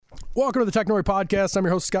Welcome to the Technori Podcast. I'm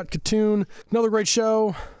your host, Scott Katoon. Another great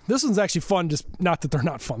show. This one's actually fun, just not that they're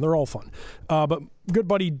not fun. They're all fun. But good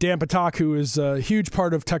buddy Dan Patak, who is a huge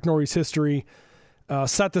part of Technori's history,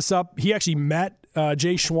 set this up. He actually met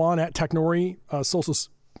Jay Schwan at Technori, Solstice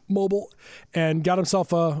Mobile, and got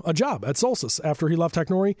himself a job at Solstice after he left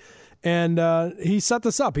Technori. And he set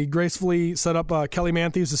this up. He gracefully set up Kelly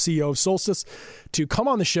Matthews, the CEO of Solstice, to come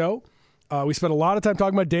on the show. We spent a lot of time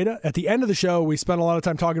talking about data. At the end of the show, we spent a lot of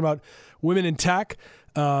time talking about women in tech.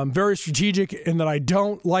 Very strategic in that I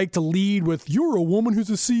don't like to lead with, you're a woman who's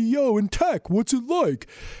a CEO in tech. What's it like?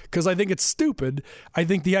 Because I think it's stupid. I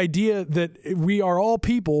think the idea that we are all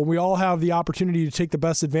people, we all have the opportunity to take the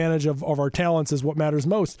best advantage of our talents is what matters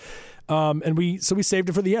most. And we saved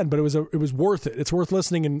it for the end, but it was worth it. It's worth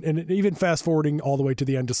listening and even fast forwarding all the way to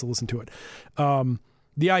the end just to listen to it.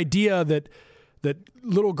 The idea that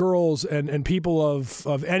little girls and people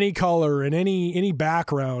of any color and any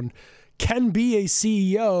background can be a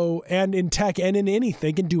CEO and in tech and in anything.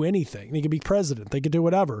 They can do anything. They can be president. They can do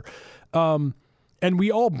whatever. And we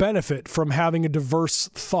all benefit from having a diverse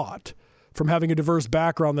thought, from having a diverse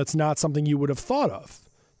background that's not something you would have thought of.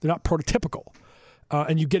 They're not prototypical.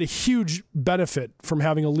 And you get a huge benefit from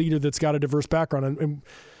having a leader that's got a diverse background. And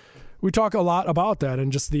we talk a lot about that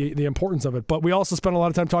and just the importance of it. But we also spend a lot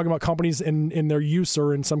of time talking about companies in their use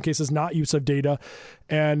or in some cases not use of data.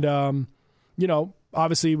 And,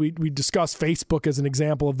 obviously we discuss Facebook as an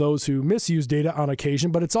example of those who misuse data on occasion,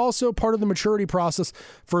 but it's also part of the maturity process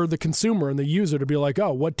for the consumer and the user to be like,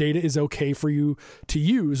 oh, what data is okay for you to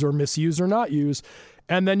use or misuse or not use?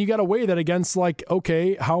 And then you got to weigh that against like,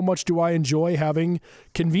 okay, how much do I enjoy having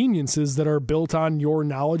conveniences that are built on your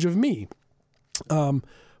knowledge of me?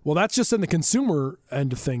 Well, that's just in the consumer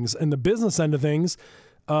end of things. And the business end of things,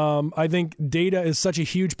 I think data is such a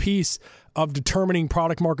huge piece of determining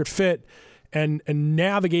product market fit and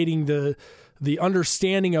navigating the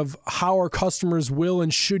understanding of how our customers will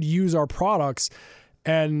and should use our products.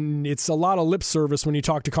 And it's a lot of lip service when you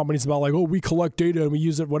talk to companies about like, oh, we collect data and we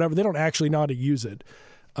use it, whatever. They don't actually know how to use it.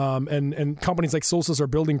 And companies like Solstice are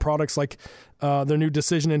building products like their new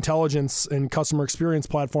decision intelligence and customer experience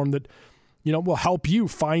platform that will help you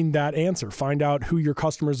find that answer, find out who your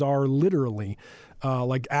customers are literally,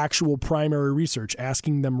 like actual primary research,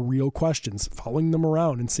 asking them real questions, following them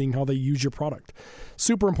around and seeing how they use your product.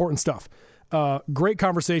 Super important stuff. Great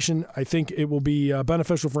conversation. I think it will be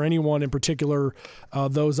beneficial for anyone, in particular,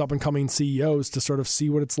 those up and coming CEOs, to sort of see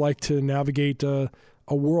what it's like to navigate a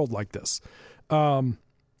world like this.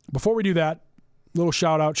 Before we do that, little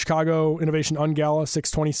shout out, Chicago Innovation Ungala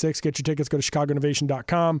 626. Get your tickets. Go to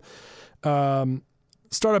chicagoinnovation.com.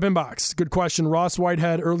 Startup Inbox. Good question. Ross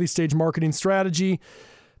Whitehead, early stage marketing strategy.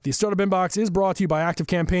 The Startup Inbox is brought to you by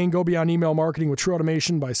ActiveCampaign. Go beyond email marketing with true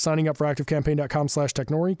automation by signing up for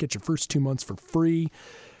activecampaign.com/technori. Get your first 2 months for free.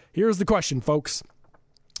 Here's the question, folks.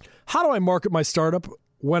 How do I market my startup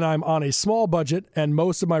when I'm on a small budget and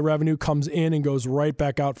most of my revenue comes in and goes right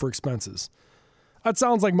back out for expenses? That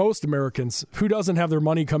sounds like most Americans. Who doesn't have their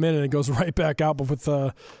money come in and it goes right back out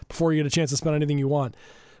before you get a chance to spend anything you want?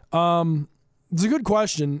 It's a good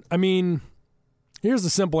question. I mean, here's the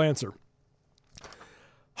simple answer.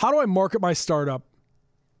 How do I market my startup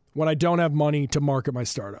when I don't have money to market my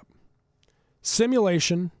startup?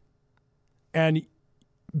 Simulation and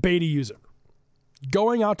beta user.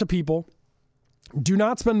 Going out to people. Do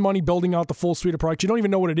not spend money building out the full suite of products. You don't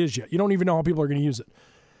even know what it is yet. You don't even know how people are going to use it.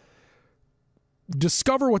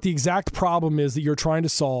 Discover what the exact problem is that you're trying to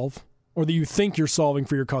solve or that you think you're solving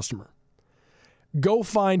for your customer. Go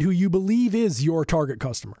find who you believe is your target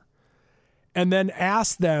customer and then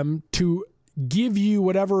ask them to give you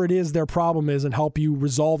whatever it is their problem is and help you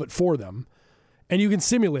resolve it for them. And you can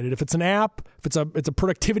simulate it. If it's an app, if it's a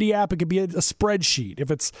productivity app, it could be a spreadsheet.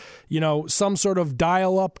 If it's, some sort of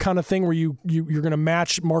dial-up kind of thing where you're going to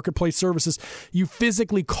match marketplace services, you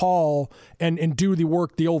physically call and do the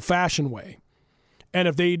work the old-fashioned way. And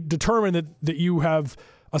if they determine that you have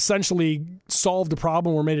essentially solved the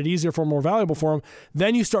problem or made it easier for them, more valuable for them,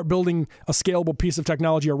 then you start building a scalable piece of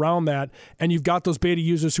technology around that. And you've got those beta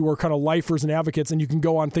users who are kind of lifers and advocates, and you can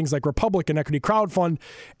go on things like Republic and Equity Crowdfund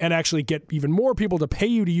and actually get even more people to pay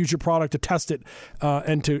you to use your product, to test it,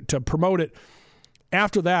 and to promote it.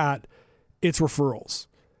 After that, it's referrals.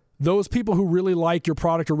 Those people who really like your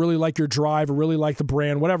product or really like your drive or really like the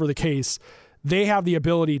brand, whatever the case, they have the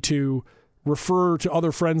ability to refer to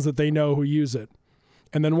other friends that they know who use it.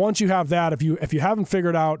 And then once you have that, if you haven't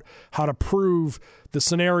figured out how to prove the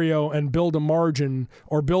scenario and build a margin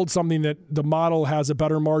or build something that the model has a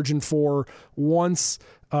better margin for once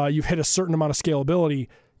you've hit a certain amount of scalability,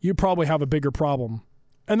 you probably have a bigger problem.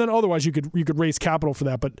 And then otherwise you could raise capital for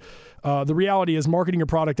that. But the reality is marketing your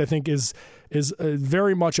product, I think, is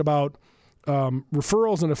very much about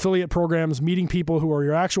referrals and affiliate programs, meeting people who are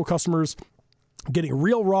your actual customers, getting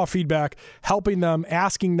real raw feedback, helping them,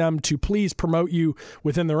 asking them to please promote you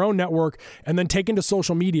within their own network, and then taking to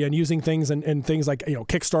social media and using things and things like,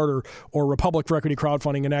 Kickstarter or Republic for Equity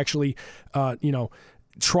crowdfunding, and actually,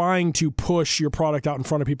 trying to push your product out in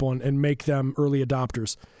front of people and make them early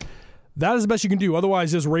adopters. That is the best you can do.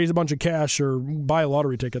 Otherwise, just raise a bunch of cash or buy a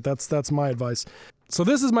lottery ticket. That's my advice. So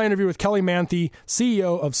this is my interview with Kelly Manthey,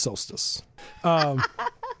 CEO of Solstice.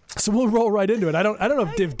 So we'll roll right into it. I don't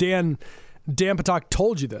know if Dan Patak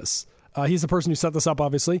told you this. He's the person who set this up,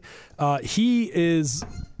 obviously. He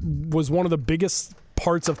was one of the biggest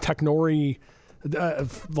parts of Technori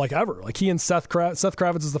ever. Like he and Seth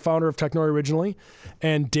Kravitz is the founder of Technori originally,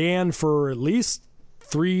 and Dan for at least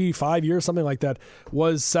 3-5 years, something like that,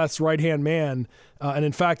 was Seth's right-hand man. And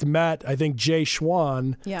in fact, met, I think, Jay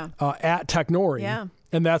Schwan at Technori. Yeah.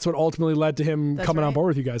 And that's what ultimately led to him coming on board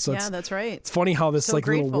with you guys. So that's right. It's funny how this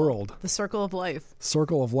little world. The circle of life.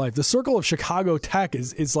 Circle of life. The circle of Chicago tech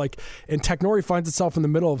is like, and Technori finds itself in the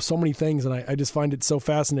middle of so many things, and I just find it so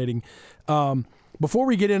fascinating. Before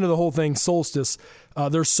we get into the whole thing, Solstice,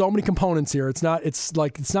 there's so many components here. It's not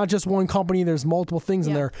just one company. There's multiple things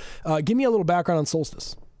in there. Give me a little background on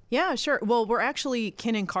Solstice. Yeah, sure. Well, we're actually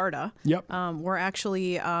Kin + Carta. Yep. We're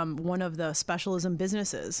actually one of the specialism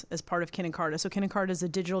businesses as part of Kin + Carta. So Kin + Carta is a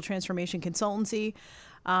digital transformation consultancy.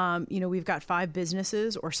 We've got 5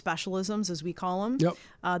 businesses, or specialisms as we call them,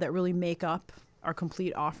 that really make up our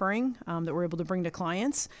complete offering that we're able to bring to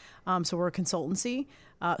clients. So we're a consultancy.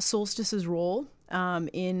 Solstice's role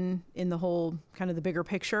in the whole kind of the bigger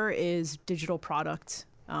picture is digital product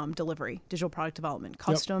delivery, digital product development,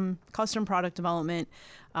 custom product development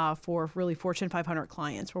for really Fortune 500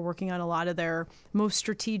 clients. We're working on a lot of their most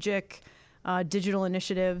strategic digital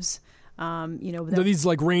initiatives. These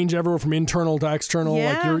range everywhere from internal to external.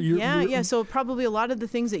 So probably a lot of the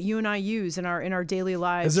things that you and I use in our daily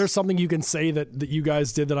lives. Is there something you can say that you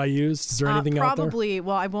guys did that I used? Is there anything out there? Probably.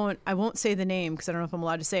 Well, I won't say the name because I don't know if I'm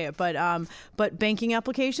allowed to say it. But banking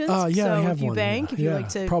applications. I have if you one. If you like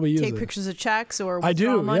to take pictures of checks or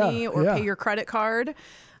withdraw money or pay your credit card.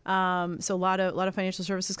 So a lot of financial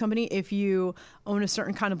services company. If you own a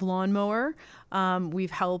certain kind of lawnmower,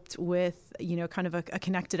 we've helped with kind of a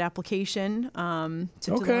connected application to the lawnmower.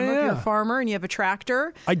 If you're a farmer and you have a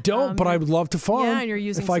tractor. I don't, but I would love to farm. Yeah, and you're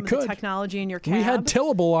using some of the technology in your cab. We had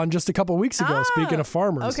tillable on just a couple of weeks ago. Speaking of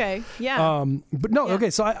farmers. Okay. Yeah. But no. Yeah. Okay.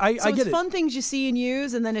 So I get it. It's fun things you see and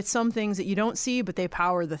use, and then it's some things that you don't see, but they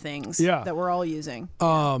power the things that we're all using.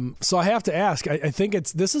 So I have to ask. I think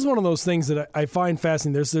this is one of those things that I find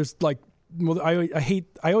fascinating. I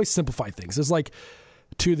always simplify things. There's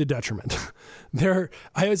to the detriment. In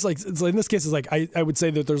this case, it's I would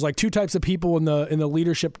say that there's 2 types of people in the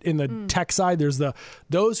leadership in the tech side. There's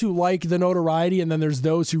those who like the notoriety, and then there's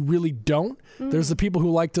those who really don't. There's the people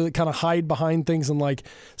who like to kind of hide behind things and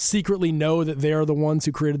secretly know that they're the ones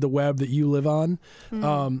who created the web that you live on.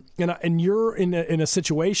 And you're in a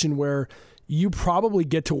situation where you probably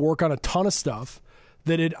get to work on a ton of stuff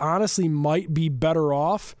that it honestly might be better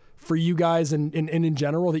off for you guys and in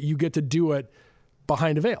general that you get to do it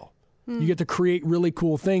behind a veil. You get to create really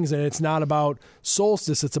cool things, and it's not about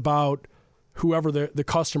Solstice, it's about whoever the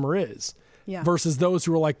customer is. Yeah. Versus those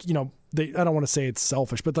who are I don't want to say it's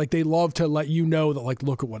selfish, but they love to let you know that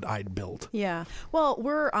look at what I'd built. Yeah. Well,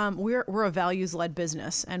 we're a values-led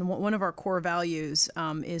business, and one of our core values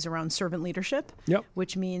is around servant leadership. Yep.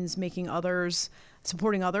 Which means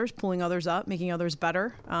supporting others, pulling others up, making others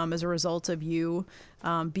better as a result of you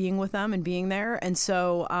being with them and being there. And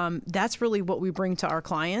so that's really what we bring to our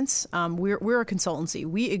clients. We're a consultancy.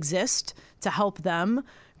 We exist to help them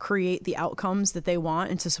create the outcomes that they want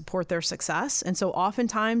and to support their success. And so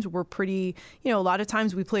oftentimes we're pretty, a lot of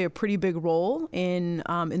times we play a pretty big role in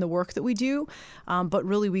the work that we do. But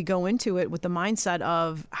really we go into it with the mindset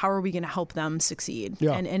of how are we going to help them succeed?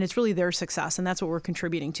 Yeah. And it's really their success. And that's what we're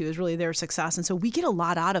contributing to, is really their success. And so we get a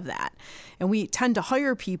lot out of that. And we tend to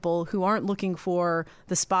hire people who aren't looking for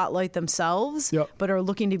the spotlight themselves, but are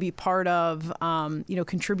looking to be part of,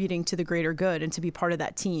 contributing to the greater good and to be part of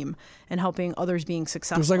that team and helping others being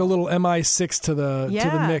successful. There's a little MI6 to the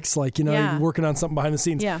mix, you're working on something behind the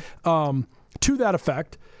scenes. Yeah. To that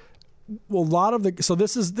effect, so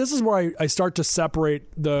this is where I start to separate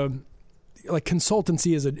the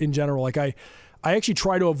consultancy in general. I actually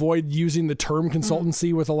try to avoid using the term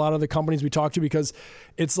consultancy with a lot of the companies we talk to, because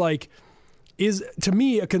it's to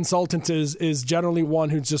me, a consultant is generally one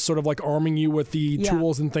who's just sort of like arming you with the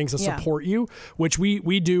tools and things to support you, which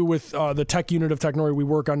we do with the tech unit of Technori. We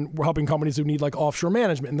work on helping companies who need like offshore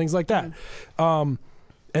management and things like that.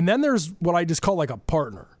 And then there's what I just call like a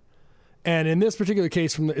partner. And in this particular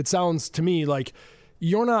case, it sounds to me like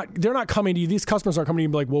they're not coming to you. These customers aren't coming to you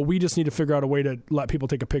and be like, well, we just need to figure out a way to let people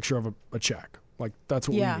take a picture of a check. Like, that's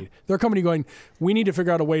what we need. They're coming to you going, we need to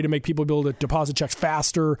figure out a way to make people be able to deposit checks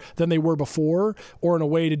faster than they were before, or in a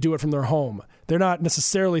way to do it from their home. They're not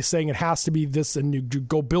necessarily saying it has to be this and you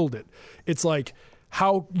go build it. It's like,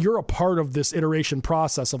 how you're a part of this iteration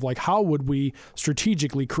process of like, how would we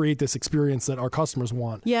strategically create this experience that our customers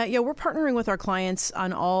want? Yeah, we're partnering with our clients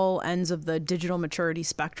on all ends of the digital maturity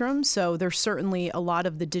spectrum. So there's certainly a lot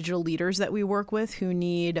of the digital leaders that we work with who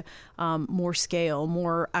need more scale,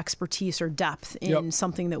 more expertise or depth in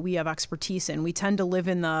something that we have expertise in. We tend to live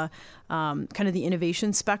in the kind of the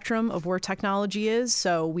innovation spectrum of where technology is.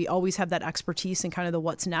 So we always have that expertise in kind of the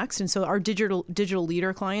what's next. And so our digital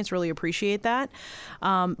leader clients really appreciate that.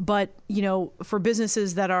 But, for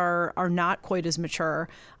businesses that are not quite as mature,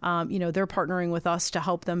 they're partnering with us to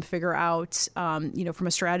help them figure out, from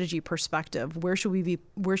a strategy perspective, where should we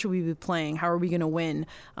be playing? How are we going to win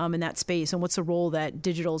in that space? And what's the role that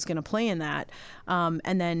digital is going to play in that?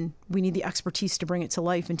 And then we need the expertise to bring it to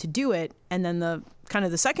life and to do it. And then the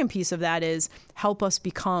second piece of that is help us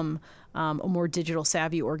become a more digital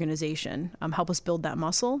savvy organization. Help us build that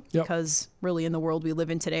muscle because really in the world we live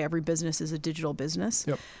in today, every business is a digital business.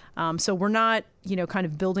 So we're not, kind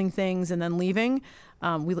of building things and then leaving.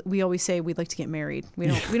 We always say we'd like to get married. We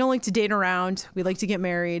don't like to date around. We like to get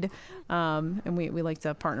married, and we like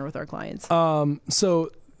to partner with our clients.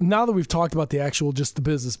 So now that we've talked about the actual, just the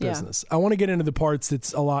business, I want to get into the parts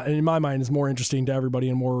that's a lot, and in my mind is more interesting to everybody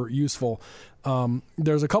and more useful.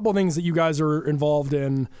 There's a couple of things that you guys are involved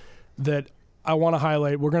in that I want to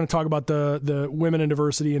highlight. We're going to talk about the women and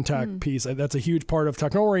diversity in tech piece. That's a huge part of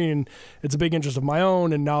Technori, and it's a big interest of my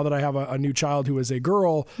own. And now that I have a new child who is a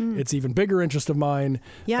girl, it's even bigger interest of mine.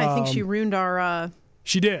 Yeah, I think she ruined our...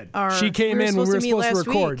 She did. She came in when we were supposed to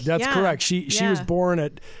record. Week. That's correct. She was born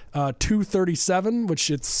at 2:37, which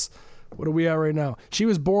it's, what are we at right now? She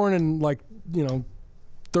was born in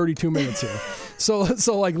 32 minutes here.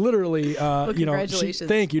 So like literally, well, congratulations.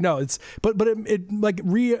 Thank you. No, it's, but it like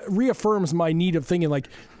reaffirms my need of thinking like,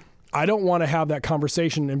 I don't want to have that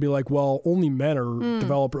conversation and be like, well, only men are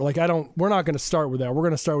developer. Like we're not going to start with that. We're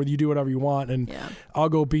going to start with you do whatever you want. And I'll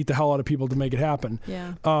go beat the hell out of people to make it happen.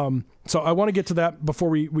 Yeah. So I want to get to that before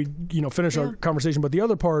we finish our conversation. But the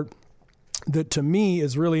other part that to me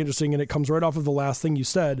is really interesting, and it comes right off of the last thing you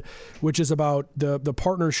said, which is about the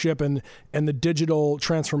partnership and the digital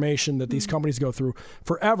transformation that these companies go through.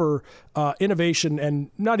 Forever, innovation,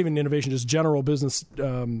 and not even innovation, just general business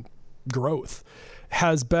growth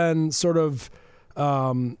has been sort of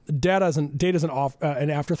data is an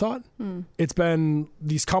afterthought. It's been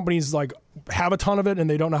these companies like have a ton of it and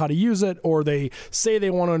they don't know how to use it, or they say they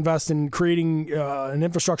want to invest in creating an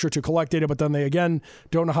infrastructure to collect data, but then they again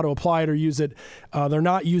don't know how to apply it or use it. They're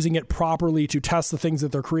not using it properly to test the things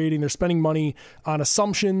that they're creating. They're spending money on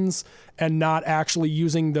assumptions and not actually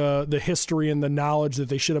using the history and the knowledge that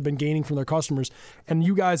they should have been gaining from their customers. And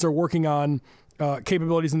you guys are working on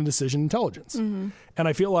capabilities in the decision intelligence. And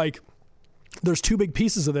I feel like there's two big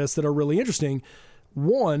pieces of this that are really interesting.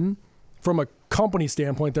 One, from a company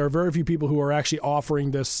standpoint, there are very few people who are actually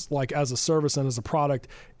offering this like as a service and as a product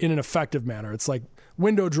in an effective manner. It's like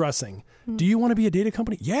window dressing. Do you want to be a data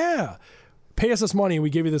company? Yeah. Pay us this money and we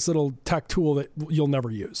give you this little tech tool that you'll never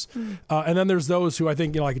use. And then there's those who I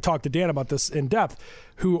think, I could talk to Dan about this in depth,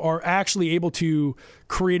 who are actually able to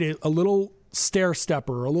create a little stair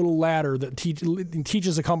stepper, a little ladder that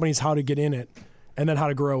teaches the companies how to get in it and then how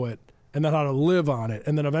to grow it and then how to live on it.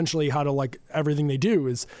 And then eventually how to like everything they do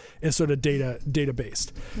is sort of data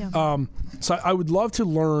based. So I would love to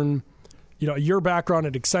learn, your background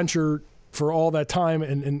at Accenture for all that time.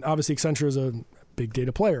 And obviously Accenture is a big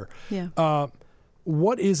data player.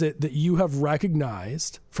 What is it that you have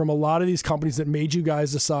recognized from a lot of these companies that made you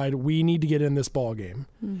guys decide we need to get in this ball game?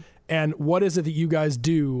 And what is it that you guys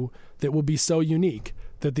do that will be so unique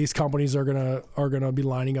that these companies are gonna be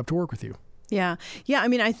lining up to work with you? Yeah. I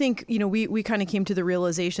mean, I think, we kind of came to the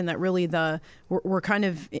realization that really we're kind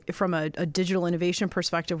of, from a digital innovation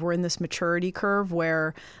perspective, we're in this maturity curve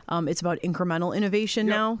where it's about incremental innovation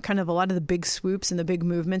now. Kind of a lot of the big swoops and the big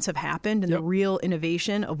movements have happened, and the real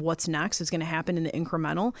innovation of what's next is going to happen in the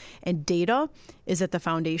incremental, and data is at the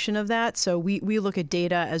foundation of that. So we look at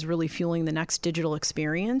data as really fueling the next digital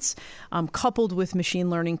experience, coupled with machine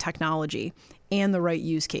learning technology. and the right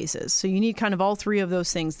use cases. So you need kind of all three of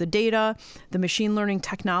those things: the data, the machine learning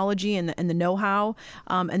technology, and the know-how,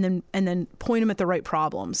 and then point them at the right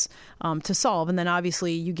problems to solve. And then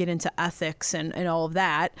obviously you get into ethics and all of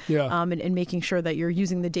that, and making sure that you're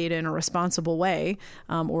using the data in a responsible way,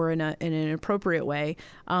 or in an appropriate way.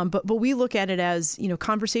 But we look at it as,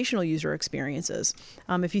 conversational user experiences.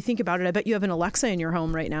 If you think about it, I bet you have an Alexa in your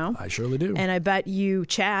home right now. I surely do. And I bet you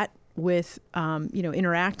chat with,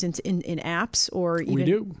 interact in apps, or even, we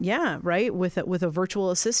do. Yeah, right. With a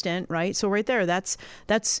virtual assistant, right? So right there, that's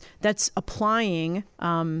applying,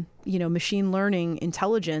 machine learning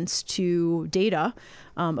intelligence to data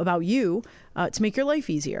about you to make your life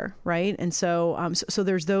easier, right? And so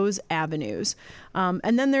there's those avenues,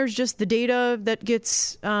 and then there's just the data that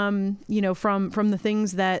gets, from the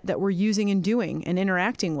things that we're using and doing and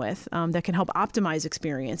interacting with, that can help optimize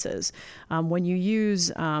experiences. When you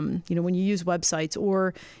use websites,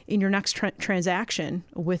 or in your next transaction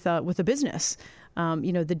with a business.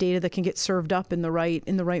 The data that can get served up in the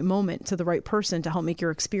right moment to the right person to help make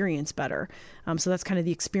your experience better. So that's kind of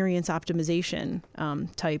the experience optimization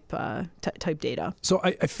type data. So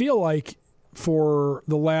I feel like for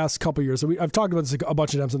the last couple of years, I've talked about this a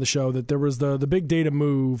bunch of times on the show, that there was the big data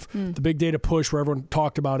move, the big data push where everyone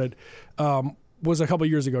talked about it. Was a couple of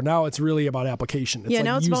years ago. Now it's really about application. It's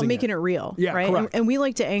now it's about making it real, right? Correct. And we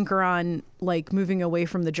like to anchor on like moving away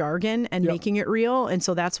from the jargon and making it real. And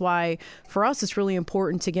so that's why for us, it's really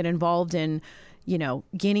important to get involved in,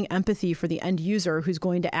 gaining empathy for the end user who's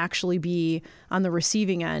going to actually be on the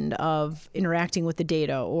receiving end of interacting with the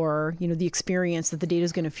data, or, the experience that the data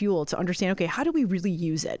is going to fuel, to understand, okay, how do we really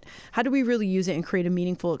use it? How do we really use it and create a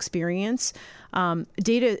meaningful experience?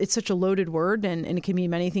 Data, it's such a loaded word, and it can mean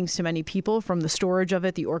many things to many people, from the storage of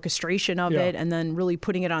it, the orchestration of it, and then really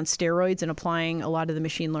putting it on steroids and applying a lot of the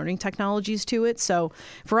machine learning technologies to it. So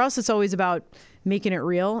for us, it's always about making it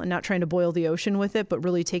real and not trying to boil the ocean with it, but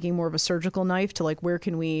really taking more of a surgical knife to where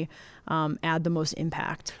can we add the most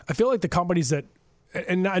impact. I feel like the companies that,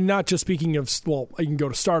 and not just speaking of, you can go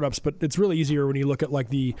to startups, but it's really easier when you look at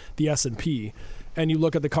the S&P, and you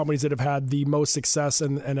look at the companies that have had the most success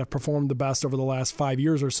and have performed the best over the last 5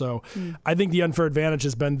 years or so. I think the unfair advantage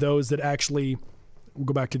has been those that actually, we'll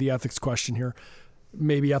go back to the ethics question here,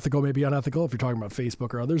 maybe ethical, maybe unethical if you're talking about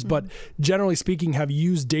Facebook or others, but generally speaking, have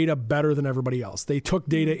used data better than everybody else. They took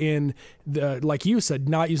data in, like you said,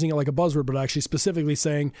 not using it like a buzzword, but actually specifically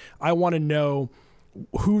saying, I want to know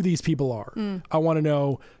who these people are. I want to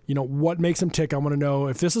know, what makes them tick. I want to know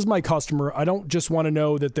if this is my customer. I don't just want to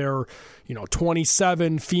know that they're,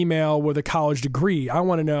 27, female with a college degree. I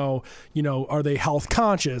want to know, are they health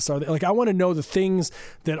conscious? Are they I want to know the things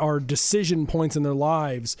that are decision points in their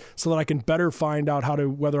lives, so that I can better find out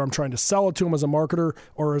whether I'm trying to sell it to them as a marketer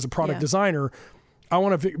or as a product designer. I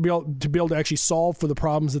want to be able to actually solve for the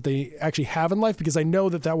problems that they actually have in life, because I know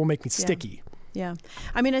that will make me sticky. Yeah.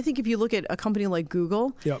 I mean, I think if you look at a company like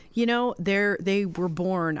Google, they were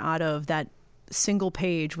born out of that single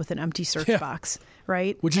page with an empty search box,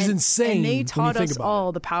 right? Which is insane. And they taught us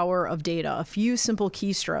all the power of data, a few simple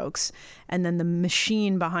keystrokes, and then the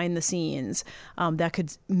machine behind the scenes that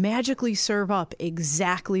could magically serve up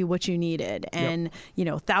exactly what you needed, and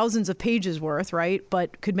thousands of pages worth, right?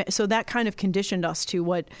 But so that kind of conditioned us to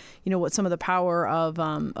what some of the power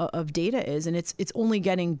of data is, and it's only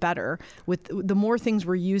getting better with the more things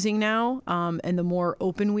we're using now, and the more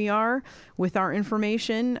open we are with our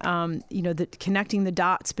information. That connecting the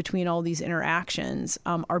dots between all these interactions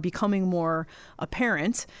are becoming more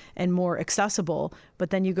apparent and more accessible.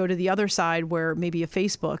 But then you go to the other side, where maybe a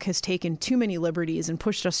Facebook has taken too many liberties and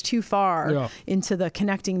pushed us too far into the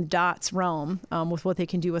connecting dots realm with what they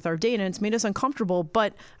can do with our data. And it's made us uncomfortable,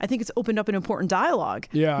 but I think it's opened up an important dialogue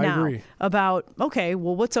now I agree. About, okay,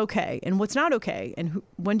 well, what's okay and what's not okay, and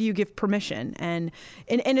when do you give permission? And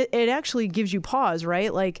it actually gives you pause,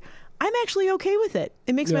 right? I'm actually okay with it.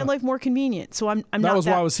 It makes my life more convenient. So I'm that was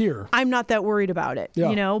why I was here. I'm not that worried about it,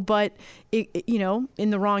 but in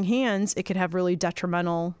the wrong hands, it could have really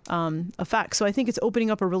detrimental effects. So I think it's opening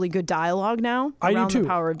up a really good dialogue now around the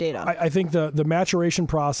power of data. I think the maturation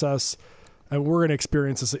process, and we're going to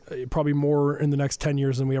experience this probably more in the next 10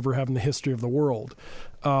 years than we ever have in the history of the world,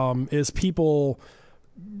 is people...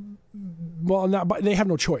 But they have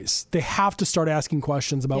no choice. They have to start asking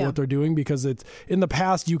questions about what they're doing, because it's in the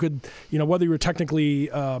past you could, whether you were technically,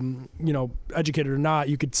 educated or not,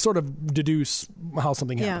 you could sort of deduce how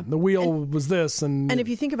something happened. The wheel was this, and if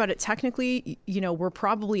you think about it technically, we're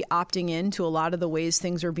probably opting into a lot of the ways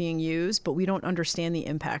things are being used, but we don't understand the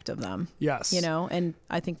impact of them. Yes. And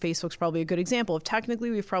I think Facebook's probably a good example of technically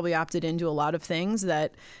we've probably opted into a lot of things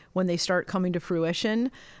that when they start coming to fruition,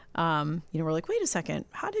 we're like, wait a second,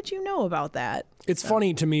 how did you know about that? It's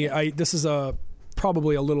funny to me. This is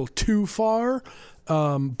probably a little too far,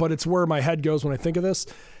 but it's where my head goes when I think of this.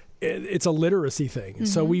 It's a literacy thing. Mm-hmm.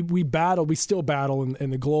 So we still battle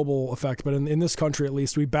in the global effect, but in this country at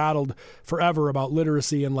least, we battled forever about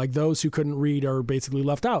literacy, and like those who couldn't read are basically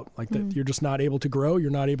left out. Like that, you're just not able to grow.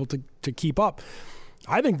 You're not able to keep up.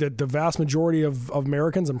 I think that the vast majority of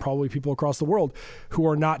Americans, and probably people across the world, who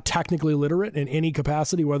are not technically literate in any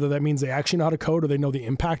capacity, whether that means they actually know how to code or they know the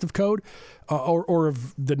impact of code, or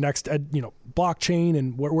of the next blockchain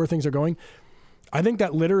and where things are going, I think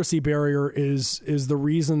that literacy barrier is the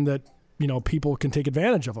reason that people can take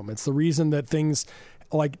advantage of them. It's the reason that things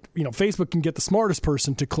like Facebook can get the smartest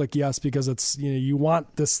person to click yes because it's you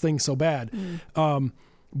want this thing so bad.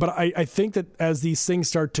 But I think that as these things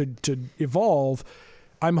start to evolve,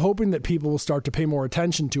 I'm hoping that people will start to pay more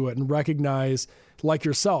attention to it and recognize, like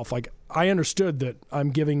yourself, like I understood that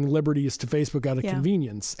I'm giving liberties to Facebook out of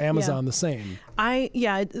convenience. Amazon the same.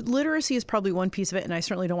 Literacy is probably one piece of it, and I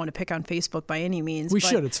certainly don't want to pick on Facebook by any means. We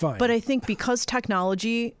should, it's fine. But I think because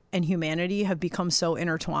technology and humanity have become so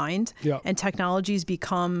intertwined, and technology's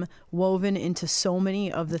become woven into so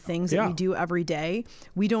many of the things that we do every day,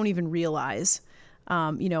 we don't even realize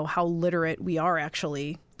how literate we are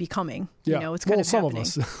actually becoming. It's kind of some happening.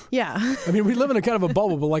 Of us. Yeah. I mean, we live in a kind of a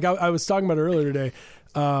bubble, but like I was talking about it earlier today,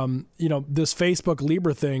 this Facebook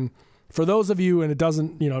Libra thing, for those of you, and it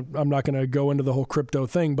doesn't, I'm not going to go into the whole crypto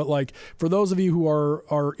thing, but like for those of you who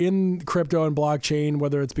are in crypto and blockchain,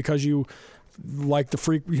 whether it's because you like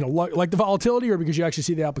the like the volatility or because you actually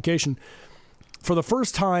see the application, for the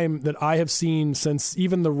first time that I have seen since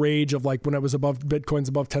even the rage of like when it was Bitcoin's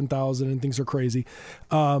above 10,000 and things are crazy,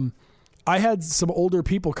 I had some older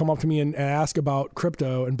people come up to me and ask about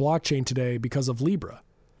crypto and blockchain today because of Libra,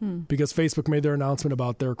 because Facebook made their announcement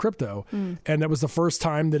about their crypto. And that was the first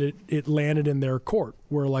time that it landed in their court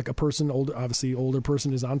where like a person, older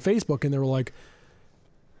person is on Facebook, and they were like,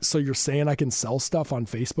 so you're saying I can sell stuff on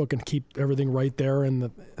Facebook and keep everything right there?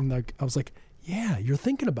 And I was like, yeah, you're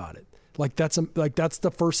thinking about it. Like that's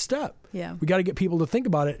the first step. Yeah. We got to get people to think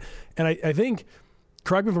about it. And I think,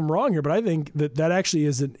 correct me if I'm wrong here, but I think that actually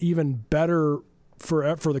is an even better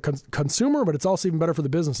for the consumer, but it's also even better for the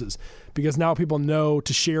businesses, because now people know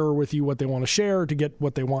to share with you what they want to share to get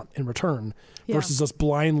what they want in return, versus us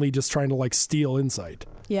blindly just trying to like steal insight.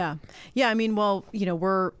 Yeah. Yeah. I mean, well,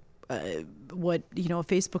 we're, what,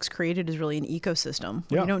 Facebook's created is really an ecosystem.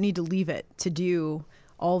 You don't need to leave it to do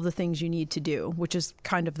all the things you need to do, which is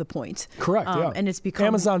kind of the point. Correct, And it's become...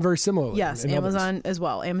 Amazon very similarly. Yes, Amazon as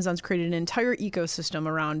well. Amazon's created an entire ecosystem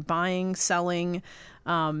around buying, selling,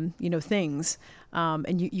 things.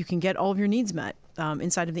 And you can get all of your needs met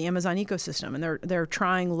inside of the Amazon ecosystem. And they're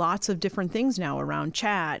trying lots of different things now around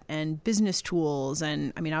chat and business tools.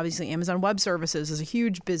 And I mean, obviously, Amazon Web Services is a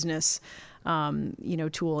huge business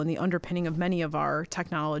tool and the underpinning of many of our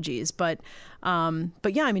technologies. But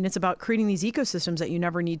yeah, I mean, it's about creating these ecosystems that you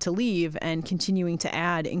never need to leave and continuing to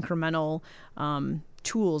add incremental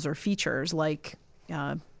tools or features like,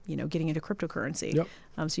 getting into cryptocurrency.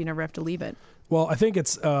 So you never have to leave it. Well, I think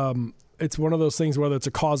it's one of those things, whether it's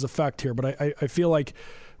a cause effect here, but I feel like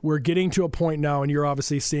we're getting to a point now, and you're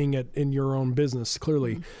obviously seeing it in your own business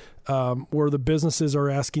clearly, where the businesses are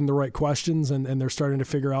asking the right questions and they're starting to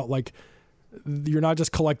figure out like, you're not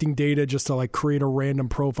just collecting data just to like create a random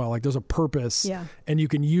profile. Like there's a purpose, and you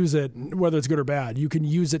can use it, whether it's good or bad. You can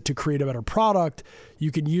use it to create a better product.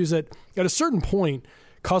 You can use it at a certain point.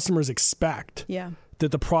 Customers expect that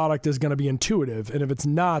the product is going to be intuitive. And if it's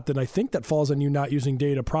not, then I think that falls on you not using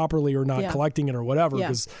data properly or not collecting it or whatever,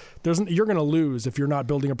 because you're going to lose if you're not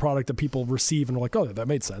building a product that people receive and are like, oh, that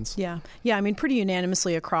made sense. Yeah. I mean, pretty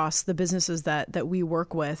unanimously across the businesses that we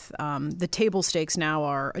work with, the table stakes now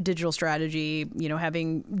are a digital strategy,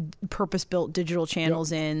 having purpose-built digital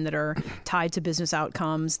channels in that are tied to business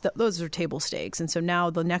outcomes. Those are table stakes. And so now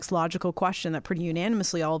the next logical question that pretty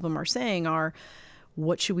unanimously all of them are saying are,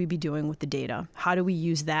 what should we be doing with the data? How do we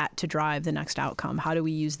use that to drive the next outcome? How do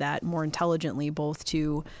we use that more intelligently, both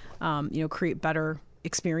to, create better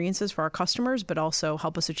experiences for our customers, but also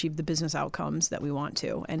help us achieve the business outcomes that we want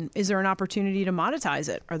to? And is there an opportunity to monetize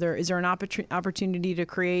it? Is there an opportunity to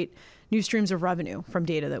create new streams of revenue from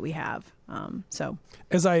data that we have?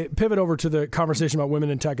 As I pivot over to the conversation about women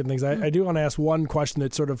in tech and things, I do want to ask one question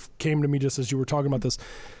that sort of came to me just as you were talking about this.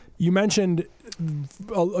 You mentioned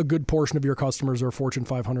a good portion of your customers are Fortune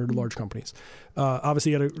 500 large companies.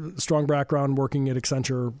 Obviously, you had a strong background working at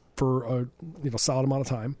Accenture for a solid amount of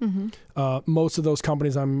time. Most of those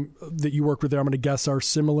companies that you work with there, I'm going to guess, are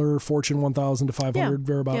similar Fortune 1,000 to 500,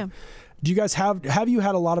 thereabout. Do you guys have you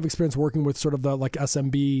had a lot of experience working with sort of the like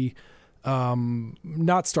SMB,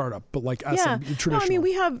 not startup, but like SMB traditional? No, I mean,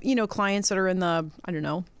 we have, clients that are in the, I don't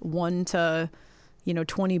know, 1 to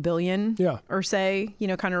 20 billion or say,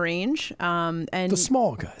 kind of range. And the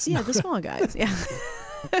small guys. Yeah, the small guys. Yeah.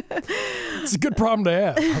 It's a good problem to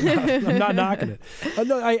have. I'm not knocking it.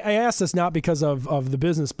 I ask this not because of the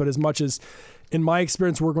business, but as much as in my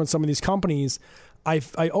experience working with some of these companies,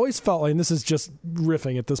 I always felt like, and this is just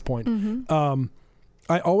riffing at this point,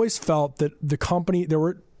 I always felt that the company,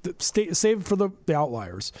 save for the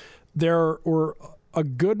outliers, there were a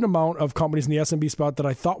good amount of companies in the SMB spot that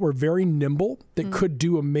I thought were very nimble, that could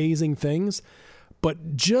do amazing things,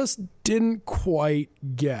 but just didn't quite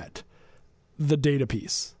get the data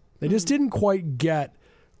piece. They just didn't quite get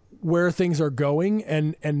where things are going,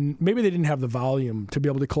 and maybe they didn't have the volume to be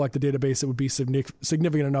able to collect the database that would be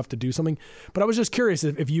significant enough to do something. But I was just curious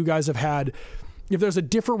if you guys have had, if there's a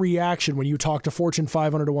different reaction when you talk to Fortune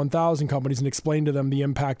 500 to 1,000 companies and explain to them the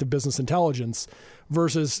impact of business intelligence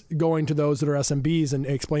versus going to those that are SMBs and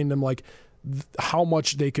explain to them like how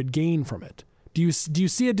much they could gain from it. Do you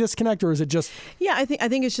see a disconnect, or is it just? Yeah, I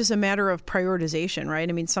think it's just a matter of prioritization, right?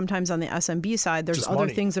 I mean, sometimes on the SMB side, there's other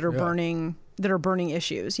things that are burning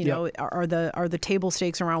issues. Are the table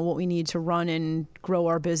stakes around what we need to run and grow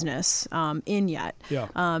our business in yet?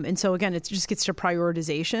 And so again, it just gets to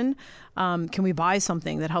prioritization. Can we buy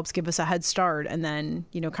something that helps give us a head start, and then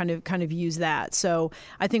kind of use that? So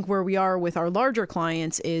I think where we are with our larger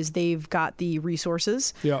clients is they've got the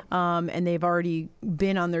resources, and they've already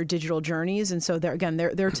been on their digital journeys, and so they're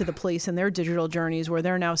to the place in their digital journeys where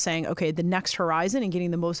they're now saying, okay, the next horizon and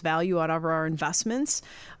getting the most value out of our investments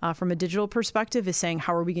from a digital perspective is saying,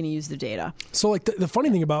 how are we going to use the data? So like the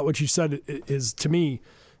funny thing about what you said is, to me,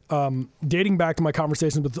 dating back to my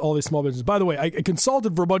conversations with all these small businesses. By the way, I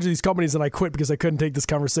consulted for a bunch of these companies and I quit because I couldn't take this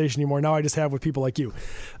conversation anymore. Now I just have with people like you.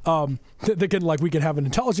 We can have an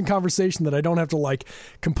intelligent conversation that I don't have to like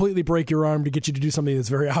completely break your arm to get you to do something that's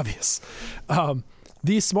very obvious.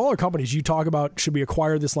 These smaller companies, you talk about, should we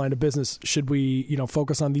acquire this line of business? Should we,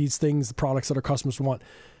 focus on these things, the products that our customers want?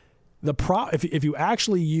 If you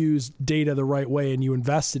actually use data the right way and you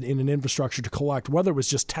invested in an infrastructure to collect, whether it was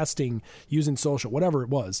just testing, using social, whatever it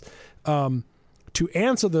was, to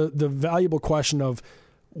answer the valuable question of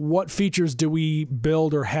what features do we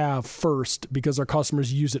build or have first because our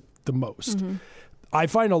customers use it the most. I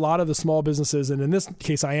find a lot of the small businesses, and in this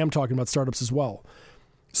case I am talking about startups as well,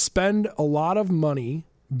 spend a lot of money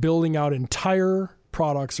building out entire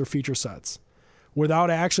products or feature sets without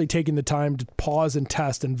actually taking the time to pause and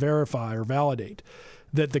test and verify or validate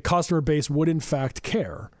that the customer base would in fact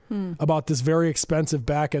care about this very expensive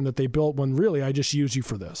backend that they built, when really I just use you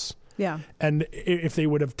for this. Yeah. And if they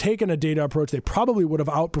would have taken a data approach, they probably would have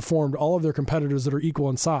outperformed all of their competitors that are equal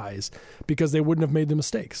in size because they wouldn't have made the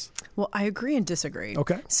mistakes. Well, I agree and disagree.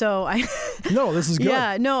 Okay. So No, this is good.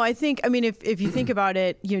 Yeah, no, I mean, if you think about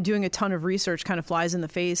it, doing a ton of research kind of flies in the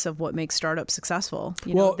face of what makes startups successful.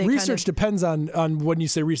 Research depends on when you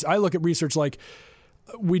say research. I look at research like,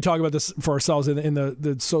 we talk about this for ourselves in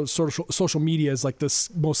the social media is like the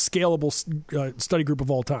most scalable study group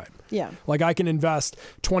of all time. Yeah. Like I can invest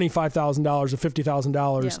 $25,000 or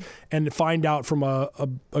 $50,000 and find out from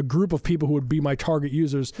a group of people who would be my target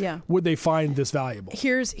users, would they find this valuable?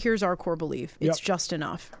 Here's our core belief. It's just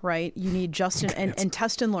enough, right? You need just and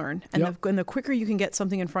test and learn. And the quicker you can get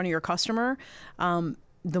something in front of your customer,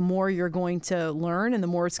 the more you're going to learn and the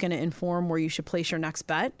more it's going to inform where you should place your next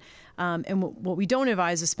bet. And what we don't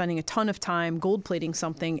advise is spending a ton of time gold plating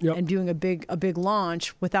something and doing a big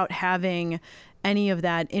launch without having any of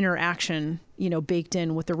that interaction, baked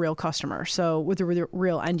in with the real customer. So with the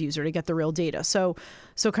real end user to get the real data. So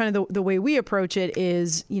kind of the way we approach it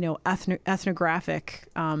is, ethnographic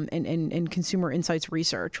and consumer insights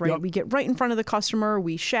research, right? We get right in front of the customer,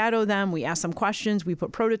 we shadow them, we ask them questions, we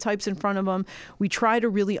put prototypes in front of them. We try to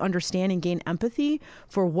really understand and gain empathy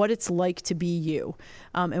for what it's like to be you.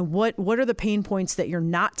 And what are the pain points that you're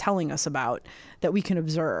not telling us about that we can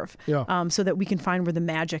observe, so that we can find where the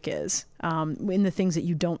magic is in the things that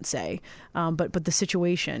you don't say, but the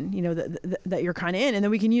situation, that you're kind of in. And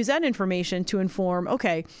then we can use that information to inform,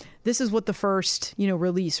 okay, this is what the first,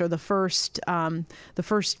 release or the first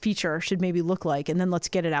feature should maybe look like. And then let's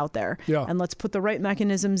get it out there. And let's put the right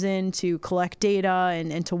mechanisms in to collect data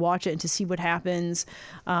and to watch it and to see what happens.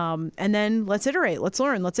 And then let's iterate, let's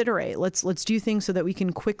learn, let's iterate. Let's do things so that we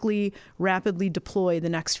can quickly, rapidly deploy the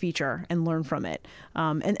next feature and learn from it.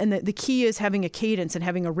 And the key is having a cadence and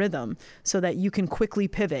having a rhythm so that you can quickly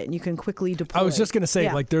pivot and you can quickly deploy. I was just going to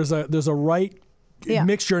say, like there's a right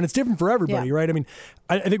mixture, and it's different for everybody, right? I mean,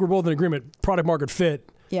 I think we're both in agreement. Product market fit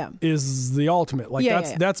is the ultimate. Like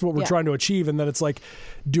that's what we're trying to achieve. And then it's like,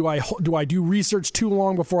 do I do research too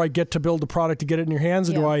long before I get to build a product to get it in your hands,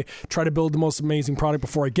 or do I try to build the most amazing product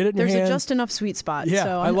before I get it in your hands? There's a just enough sweet spot. Yeah,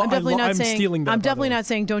 so I'm definitely not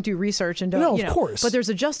saying don't do research and don't. No, of course. But there's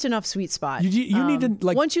a just enough sweet spot. You need to,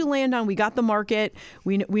 like, once you land on, we got the market,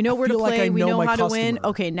 we know where to play, we know how to win.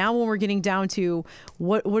 Okay, now when we're getting down to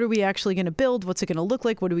what are we actually going to build? What's it going to look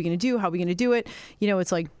like? What are we going to do? How are we going to do it?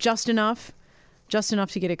 It's like just enough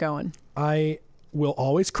to get it going. I will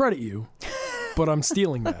always credit you, but I'm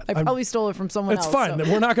stealing that. I probably stole it from someone else. It's fine.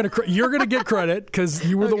 So. We're not going to. You're going to get credit because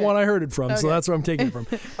you were the one I heard it from. So that's where I'm taking it from.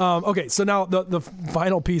 Okay. So now the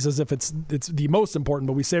final piece, as if it's the most important,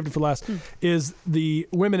 but we saved it for last, is the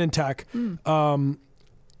women in tech.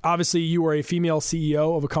 Obviously, you are a female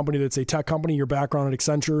CEO of a company that's a tech company. Your background at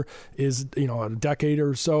Accenture is, a decade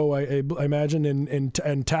or so, I imagine, in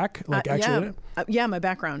tech. Like my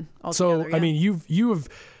background. Altogether, so I mean,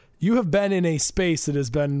 you have been in a space that has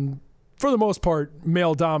been, for the most part,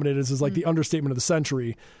 male dominated. This is like the understatement of the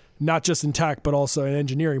century. Not just in tech, but also in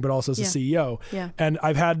engineering, but also as a CEO. Yeah. And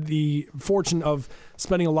I've had the fortune of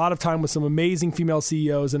spending a lot of time with some amazing female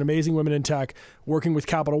CEOs and amazing women in tech, working with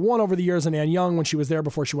Capital One over the years, and Ann Young when she was there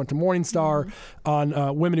before she went to Morningstar,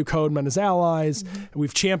 on Women Who Code, Men as Allies.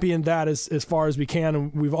 We've championed that as far as we can,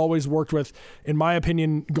 and we've always worked with, in my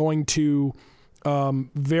opinion, going to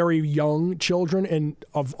very young children and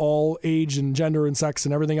of all age and gender and sex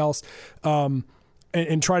and everything else,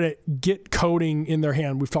 and try to get coding in their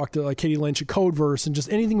hand. We've talked to like Katie Lynch at Codeverse, and just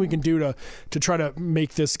anything we can do to try to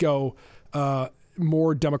make this go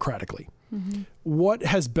more democratically. What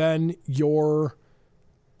has been your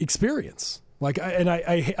experience? Like,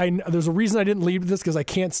 I there's a reason I didn't lead with this, because I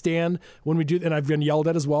can't stand when we do, and I've been yelled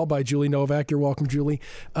at as well by Julie Novak. You're welcome, Julie,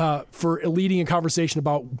 for leading a conversation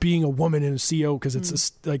about being a woman in a CEO, because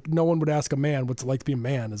it's like no one would ask a man what's it like to be a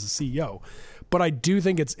man as a CEO. But I do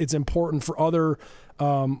think it's important for other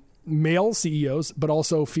male CEOs, but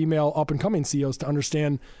also female up and coming CEOs, to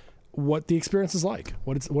understand what the experience is like.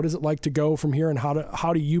 What is it like to go from here, and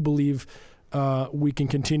how do you believe we can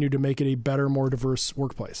continue to make it a better, more diverse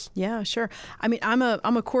workplace? Yeah, sure. I mean, I'm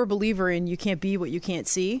a core believer in you can't be what you can't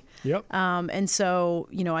see. Yep. And so,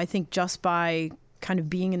 I think just by kind of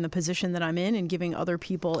being in the position that I'm in and giving other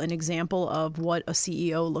people an example of what a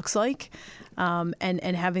CEO looks like,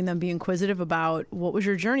 and having them be inquisitive about what was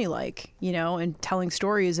your journey like, and telling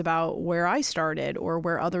stories about where I started or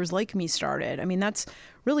where others like me started. I mean, that's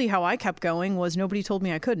really how I kept going, was nobody told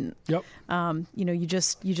me I couldn't. Yep. You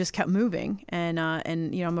just kept moving. And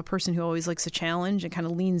I'm a person who always likes a challenge and kind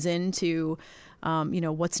of leans into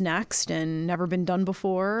what's next and never been done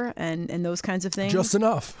before, and those kinds of things. Just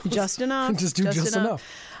enough. Just enough. Just do just enough.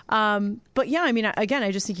 But yeah, I mean, again,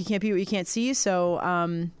 I just think you can't be what you can't see. So,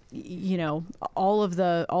 all of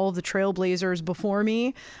the trailblazers before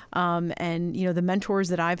me, and the mentors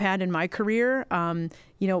that I've had in my career,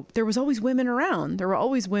 there was always women around. There were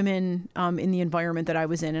always women in the environment that I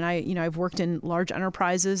was in, and I've worked in large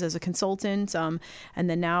enterprises as a consultant, and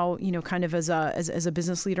then now kind of as a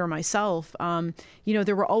business leader myself.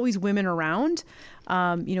 There were always women around,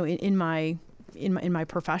 in my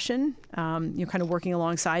profession, kind of working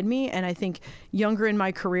alongside me. And I think younger in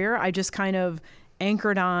my career, I just kind of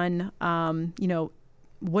anchored on,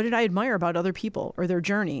 what did I admire about other people or their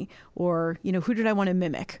journey, or, who did I want to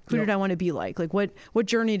mimic? Who did I want to be like? Like what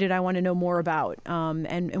journey did I want to know more about?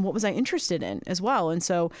 And what was I interested in as well? And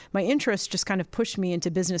so my interest just kind of pushed me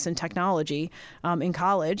into business and technology, in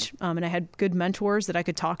college. And I had good mentors that I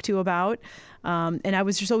could talk to about. And I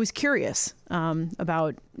was just always curious,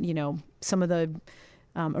 about, some of the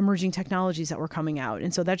emerging technologies that were coming out.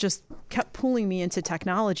 And so that just kept pulling me into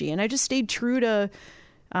technology. And I just stayed true to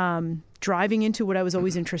driving into what I was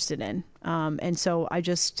always interested in. And so I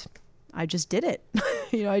just did it.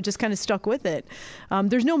 I just kind of stuck with it.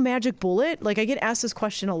 There's no magic bullet. Like, I get asked this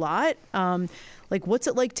question a lot. Like, what's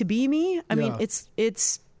it like to be me? I mean, it's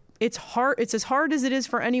hard. It's as hard as it is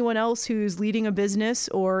for anyone else who's leading a business,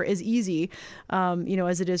 or as easy,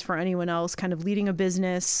 as it is for anyone else kind of leading a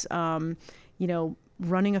business,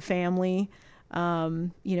 running a family.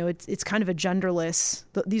 It's kind of a genderless.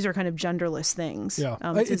 These are kind of genderless things. Yeah,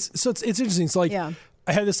 it's interesting. It's like,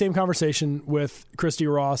 I had the same conversation with Christy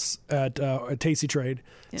Ross at Tasty Trade.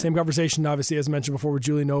 Yeah. Same conversation, obviously, as mentioned before, with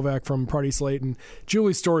Julie Novak from Party Slate. And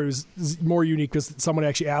Julie's story was more unique because someone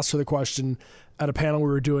actually asked her the question at a panel we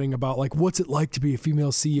were doing about, like, what's it like to be a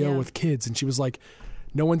female CEO with kids? And she was like,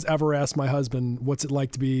 no one's ever asked my husband what's it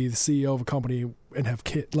like to be the CEO of a company and have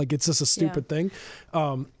kids. Like, it's just a stupid thing.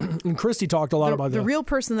 And Christy talked a lot about that. The real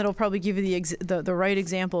person that'll probably give you the right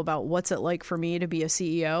example about what's it like for me to be a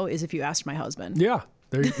CEO is if you asked my husband. Yeah.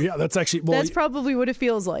 Yeah, that's actually that's probably what it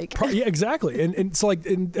feels like. Yeah, exactly. And so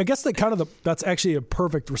and I guess that's actually a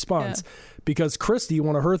perfect response, because Christy,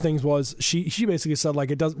 one of her things was she basically said, like,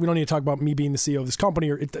 we don't need to talk about me being the CEO of this company,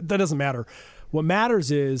 or that doesn't matter. What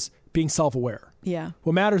matters is being self-aware. Yeah.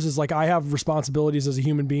 What matters is, like, I have responsibilities as a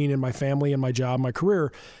human being in my family and my job, my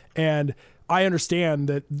career, and I understand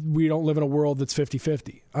that we don't live in a world that's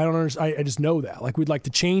 50-50. I just know that. Like, we'd like to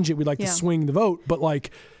change it. We'd like to swing the vote, but,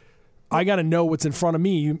 like, I got to know what's in front of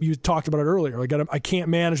me. You talked about it earlier. I can't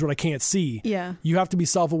manage what I can't see. Yeah. You have to be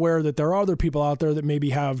self-aware that there are other people out there that maybe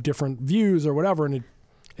have different views or whatever, and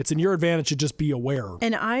it's in your advantage to just be aware.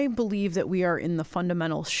 And I believe that we are in the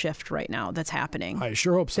fundamental shift right now that's happening. I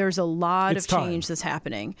sure hope so. There's a lot of change that's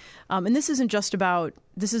happening. And this isn't just about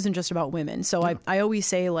women. So I always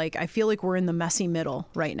say, like, I feel like we're in the messy middle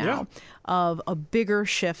right now of a bigger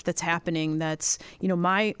shift that's happening. That's,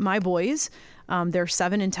 my boys, they're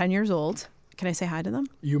 7 and 10 years old. Can I say hi to them?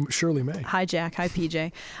 You surely may. Hi, Jack. Hi,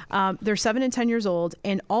 PJ. They're 7 and 10 years old,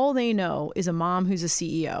 and all they know is a mom who's a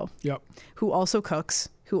CEO, who also cooks,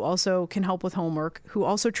 who also can help with homework, who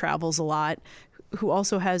also travels a lot, who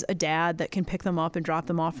also has a dad that can pick them up and drop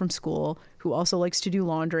them off from school, who also likes to do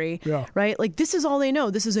laundry, right? Like, this is all they know.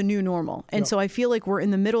 This is a new normal. And so I feel like we're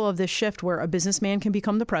in the middle of this shift where a businessman can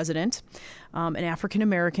become the president, an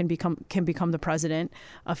African-American can become the president,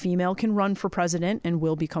 a female can run for president and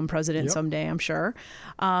will become president someday, I'm sure.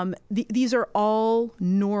 These are all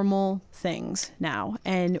normal things now,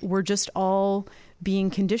 and we're just all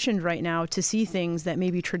being conditioned right now to see things that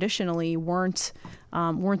maybe traditionally weren't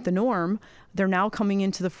the norm. They're now coming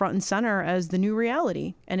into the front and center as the new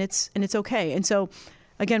reality, and it's okay. And so,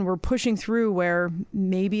 again, we're pushing through where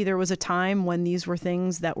maybe there was a time when these were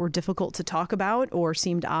things that were difficult to talk about or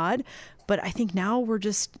seemed odd, but I think now we're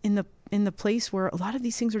just in the place where a lot of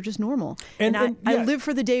these things are just normal. And I live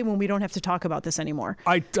for the day when we don't have to talk about this anymore.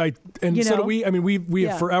 So do we. I mean, we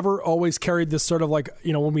have forever always carried this sort of, like,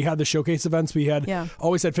 when we had the showcase events, we had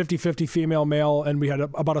always had 50-50 female, male, and we had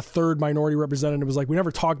about a third minority represented. It was like, we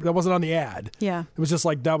never talked, that wasn't on the ad. Yeah. It was just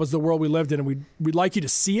like, that was the world we lived in, and we'd like you to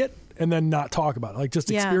see it and then not talk about it, like, just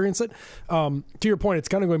experience it. To your point, it's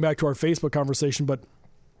kind of going back to our Facebook conversation, but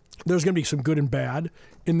there's going to be some good and bad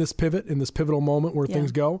in this pivotal moment where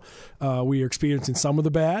things go. We are experiencing some of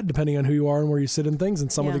the bad, depending on who you are and where you sit in things,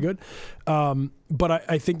 and some of the good. But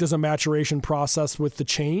I think there's a maturation process with the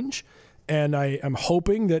change. And I'm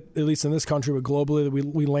hoping that, at least in this country, but globally, that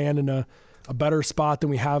we land in a better spot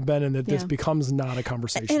than we have been, and that this becomes not a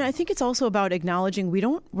conversation. And I think it's also about acknowledging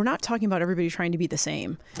we're not talking about everybody trying to be the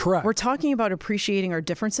same. Correct. We're talking about appreciating our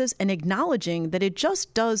differences and acknowledging that it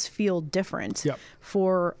just does feel different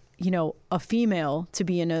for a female to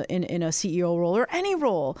be in a CEO role or any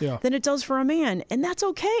role than it does for a man. And that's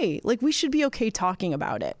okay. Like, we should be okay talking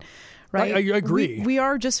about it. Right? I agree. We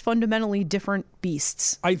are just fundamentally different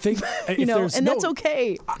beasts. I think, that's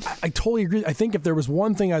okay. I totally agree. I think if there was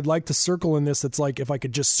one thing I'd like to circle in this, that's like, if I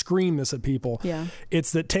could just scream this at people,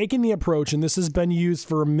 it's that taking the approach, and this has been used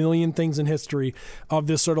for a million things in history, of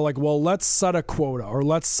this sort of like, well, let's set a quota or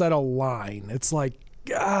let's set a line. It's like,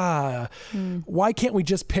 why can't we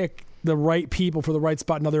just pick the right people for the right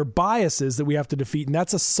spot? Now, there are biases that we have to defeat, and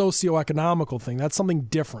that's a socioeconomical thing. That's something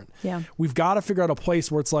different. Yeah. We've got to figure out a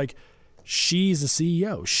place where it's like, she's a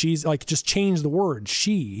CEO. She's like, just change the word.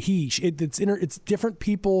 She, he. It's different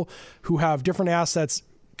people who have different assets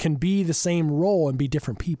can be the same role and be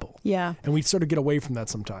different people. Yeah. And we sort of get away from that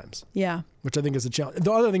sometimes. Yeah. Which I think is a challenge.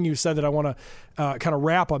 The other thing you said that I want to kind of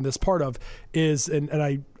wrap on this part of is, and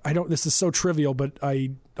I don't, this is so trivial, but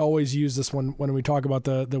I always use this when we talk about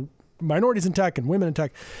the minorities in tech and women in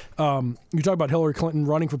tech. You talk about Hillary Clinton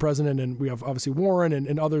running for president, and we have obviously Warren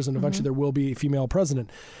and others, and eventually there will be a female president.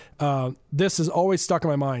 This has always stuck in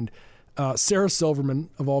my mind. Sarah Silverman,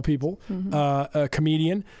 of all people, a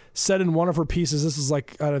comedian, said in one of her pieces, this is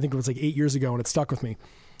like, I think it was like 8 years ago, and it stuck with me,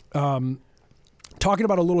 talking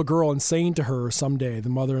about a little girl and saying to her, someday, the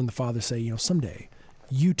mother and the father say, someday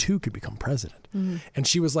you too could become president. And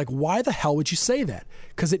she was like, why the hell would you say that?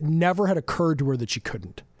 Because it never had occurred to her that she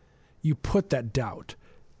couldn't. You put that doubt.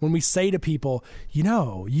 When we say to people,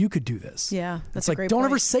 you could do this. Yeah, that's a great point. Don't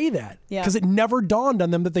ever say that, because it never dawned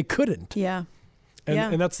on them that they couldn't. Yeah.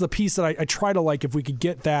 And that's the piece that I try to, like, if we could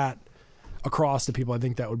get that across to people, I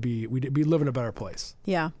think that would be, we'd live in a better place.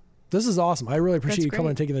 Yeah. This is awesome. I really appreciate you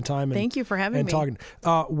coming and taking the time. Thank you for having me. Talking.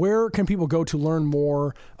 Where can people go to learn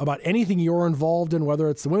more about anything you're involved in, whether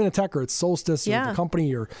it's the Women in Tech or it's Solstice or the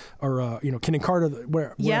company or Kin + Carta,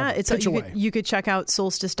 where? Yeah, you could check out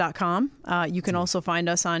solstice.com. You can also find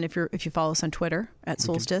us on, if you follow us on Twitter, at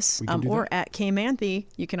Solstice, or at Kmanthe.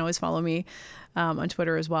 You can always follow me on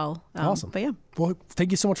Twitter as well. Awesome. But yeah. Well,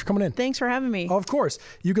 thank you so much for coming in. Thanks for having me. Of course.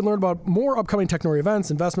 You can learn about more upcoming Technori events,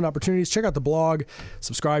 investment opportunities. Check out the blog,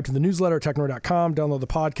 subscribe to the newsletter at technori.com, download the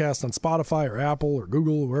podcast on Spotify or Apple or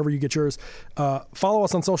Google, wherever you get yours. Follow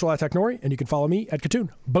us on social at Technori, and you can follow me at Katoon.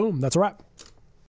 Boom. That's a wrap.